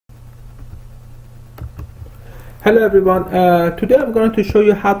Hello everyone, today I'm going to show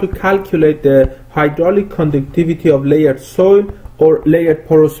you how to calculate the hydraulic conductivity of layered soil or layered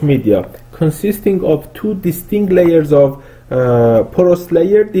porous media consisting of two distinct layers of porous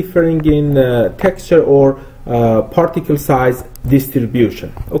layer differing in texture or particle size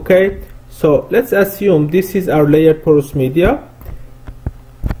distribution. Okay, so let's assume this is our layered porous media.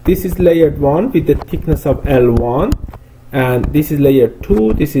 This is layered 1 with the thickness of L1, and this is layer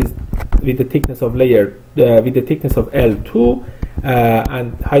 2. This is with the thickness of L2,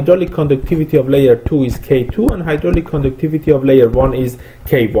 and hydraulic conductivity of layer 2 is K2, and hydraulic conductivity of layer 1 is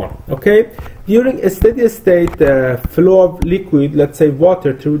K1. Okay, during a steady state flow of liquid, let's say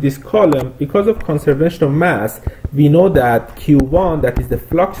water, through this column, because of conservation of mass, we know that Q1, that is the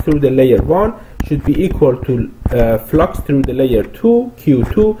flux through the layer 1, should be equal to flux through the layer 2.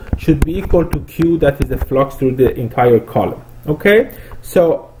 Q2 should be equal to Q, that is the flux through the entire column. Okay,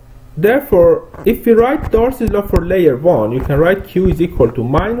 so therefore, if we write Darcy's law for layer 1, you can write Q is equal to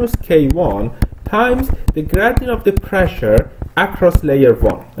minus K1 times the gradient of the pressure across layer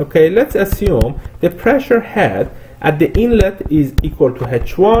 1. Okay, let's assume the pressure head at the inlet is equal to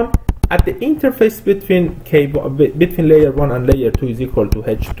H1, at the interface between layer 1 and layer 2 is equal to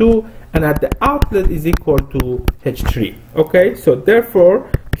H2, and at the outlet is equal to H3. Okay, so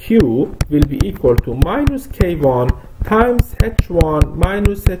therefore Q will be equal to minus K1 times H1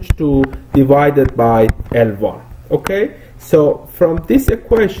 minus H2 divided by L1. Okay, so from this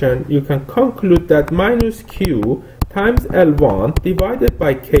equation you can conclude that minus Q times L1 divided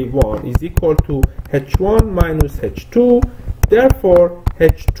by K1 is equal to H1 minus H2. Therefore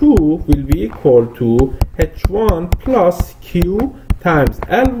H2 will be equal to H1 plus Q times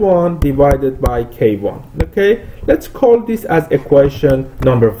L1 divided by K1. Okay, let's call this as equation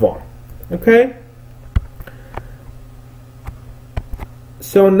number 1. Okay,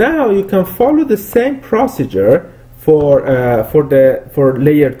 so now you can follow the same procedure for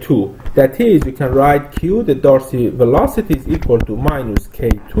layer 2. That is, you can write Q, the Darcy velocity, is equal to minus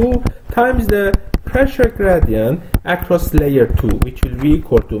K2 times the pressure gradient across layer 2, which will be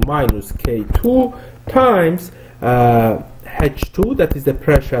equal to minus K2 times H2, that is the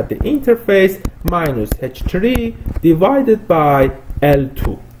pressure at the interface, minus H3 divided by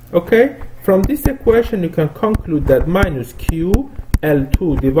L2. Okay, from this equation you can conclude that minus Q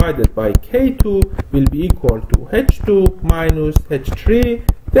L2 divided by K2 will be equal to H2 minus H3.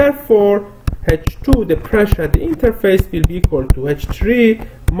 Therefore H2, the pressure at the interface, will be equal to H3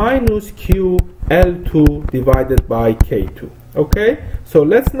 minus Q L2 divided by K2. Okay, so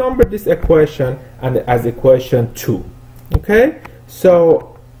let's number this equation and as equation 2. Okay,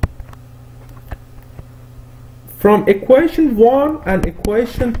 so from equation 1 and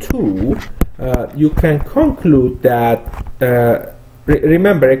equation 2 you can conclude that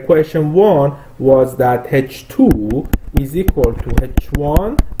remember, equation 1 was that H2 is equal to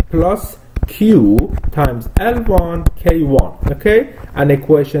H1 plus Q times L1 K1. Okay, and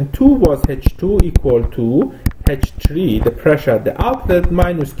equation 2 was H2 equal to H3, the pressure at the outlet,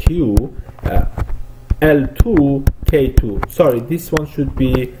 minus Q L2 K2. Sorry, this one should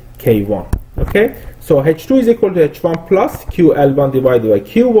be K1. Okay, so H2 is equal to H1 plus Q L1 divided by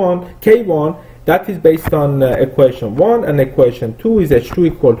K1. That is based on equation 1, and equation 2 is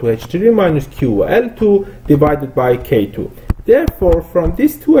H2 equal to H3 minus Q L2 divided by K2. Therefore, from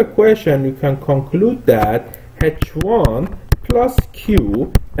these two equations, you can conclude that H1 plus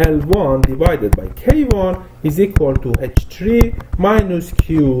Q L1 divided by K1 is equal to H3 minus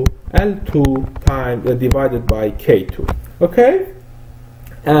Q L2 divided by K2. Okay,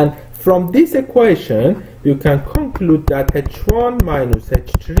 and from this equation, you can conclude that H1 minus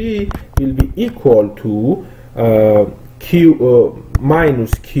H3 will be equal to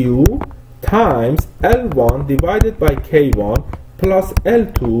minus Q times L1 divided by K1 plus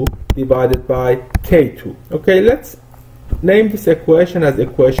L2 divided by K2. Okay, let's name this equation as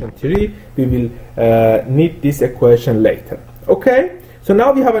equation 3. We will need this equation later. Okay, so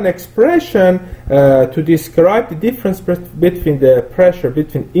now we have an expression to describe the difference between the pressure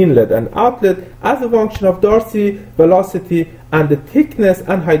between inlet and outlet as a function of Darcy velocity and the thickness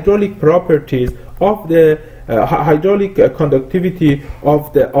and hydraulic properties of the hydraulic conductivity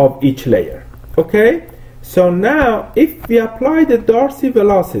of each layer. Okay, so now if we apply the Darcy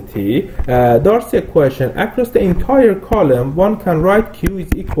velocity, Darcy equation across the entire column, one can write Q is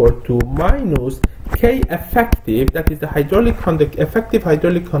equal to minus K effective, that is the effective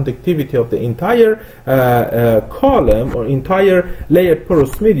hydraulic conductivity of the entire column or entire layered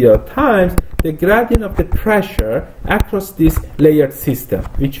porous media, times the gradient of the pressure across this layered system,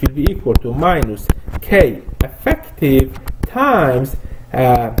 which will be equal to minus K effective times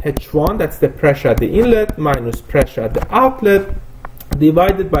H1, that's the pressure at the inlet, minus pressure at the outlet,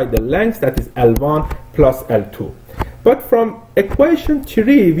 divided by the length, that is L1 plus L2. But from equation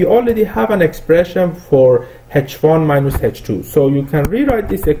 3, we already have an expression for H1 minus H2. So you can rewrite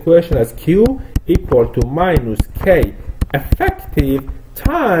this equation as Q equal to minus K effective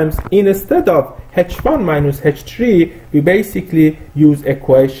times, instead of H1 minus H3, we basically use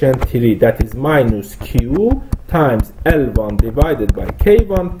equation 3, that is minus Q times L1 divided by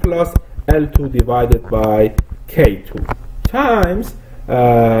K1 plus L2 divided by K2 times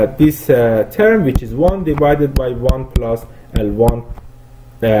this term, which is 1 divided by 1 plus L1,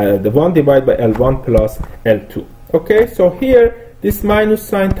 the 1 divided by L1 plus L2. Okay, so here this minus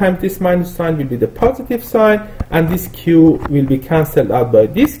sign times this minus sign will be the positive sign, and this Q will be cancelled out by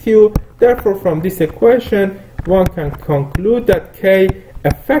this Q. Therefore, from this equation, one can conclude that K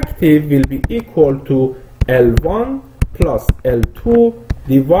effective will be equal to L1 plus L2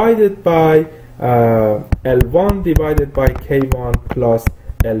 divided by L1 divided by K1 plus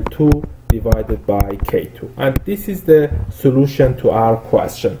L2 divided by K2. And this is the solution to our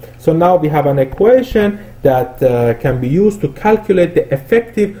question. So now we have an equation that can be used to calculate the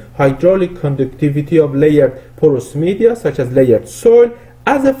effective hydraulic conductivity of layered porous media, such as layered soil,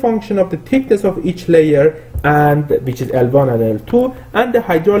 as a function of the thickness of each layer, and which is L1 and L2, and the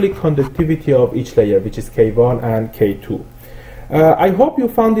hydraulic conductivity of each layer, which is K1 and K2. I hope you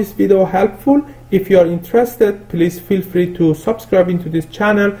found this video helpful. If you are interested, please feel free to subscribe into this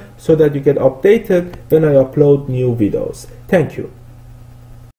channel so that you get updated when I upload new videos. Thank you.